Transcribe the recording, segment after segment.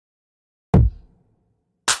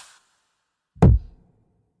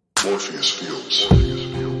Morpheus fields.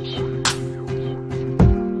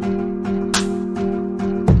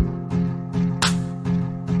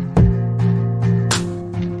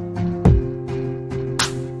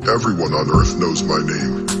 Everyone on earth knows my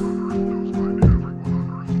name.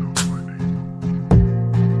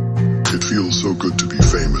 It feels so good to be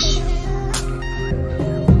famous.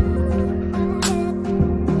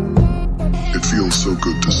 It feels so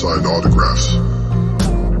good to sign autographs.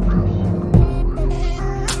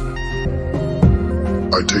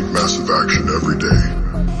 I take massive action every day.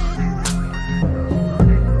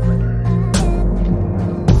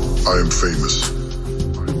 I am famous.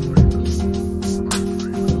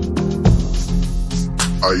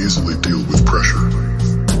 I easily deal with pressure.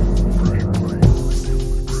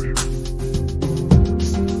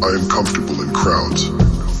 I am comfortable in crowds.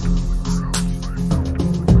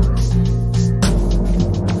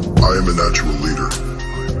 I am a natural leader.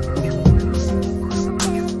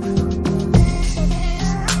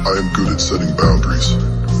 I am good at setting boundaries.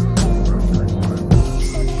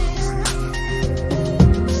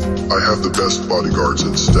 I have the best bodyguards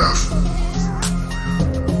and staff.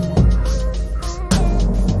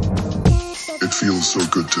 It feels so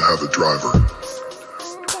good to have a driver.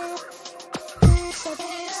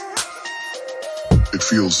 It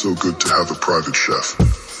feels so good to have a private chef.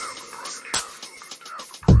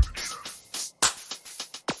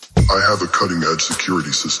 I have a cutting-edge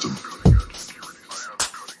security system.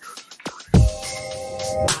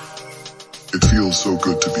 It feels so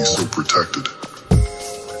good to be so protected.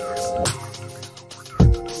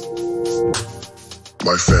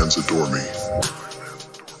 My fans adore me.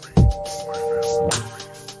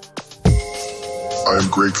 I am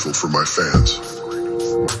grateful for my fans.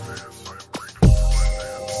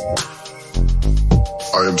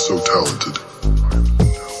 I am so talented.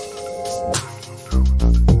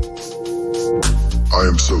 I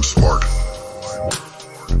am so smart.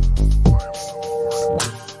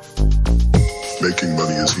 Making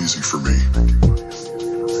money is easy for me.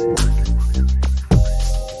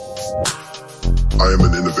 I am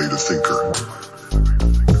an innovative thinker.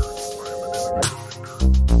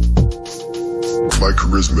 My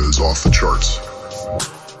charisma is off the charts.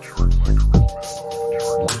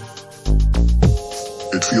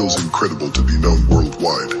 It feels incredible to be known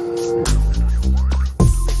worldwide.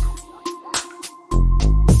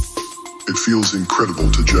 It feels incredible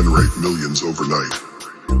to generate millions overnight.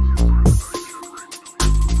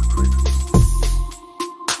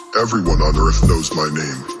 Everyone on earth knows my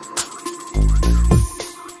name.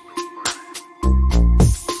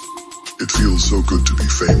 It feels so good to be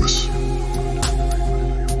famous.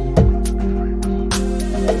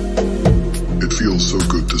 It feels so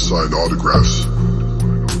good to sign autographs.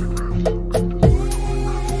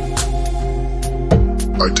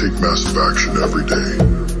 I take massive action every day.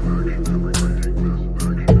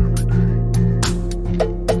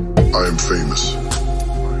 I am famous.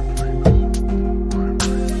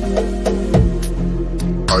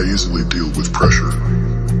 I easily deal with pressure.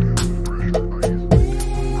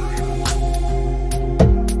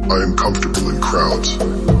 I am comfortable in crowds.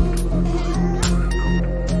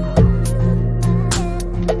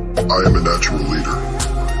 I am a natural leader.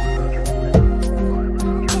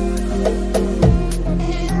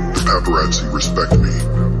 The paparazzi respect me.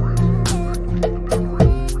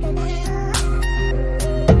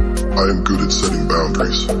 I am good at setting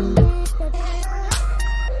boundaries.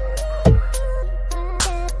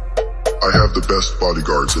 I have the best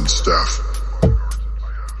bodyguards and staff.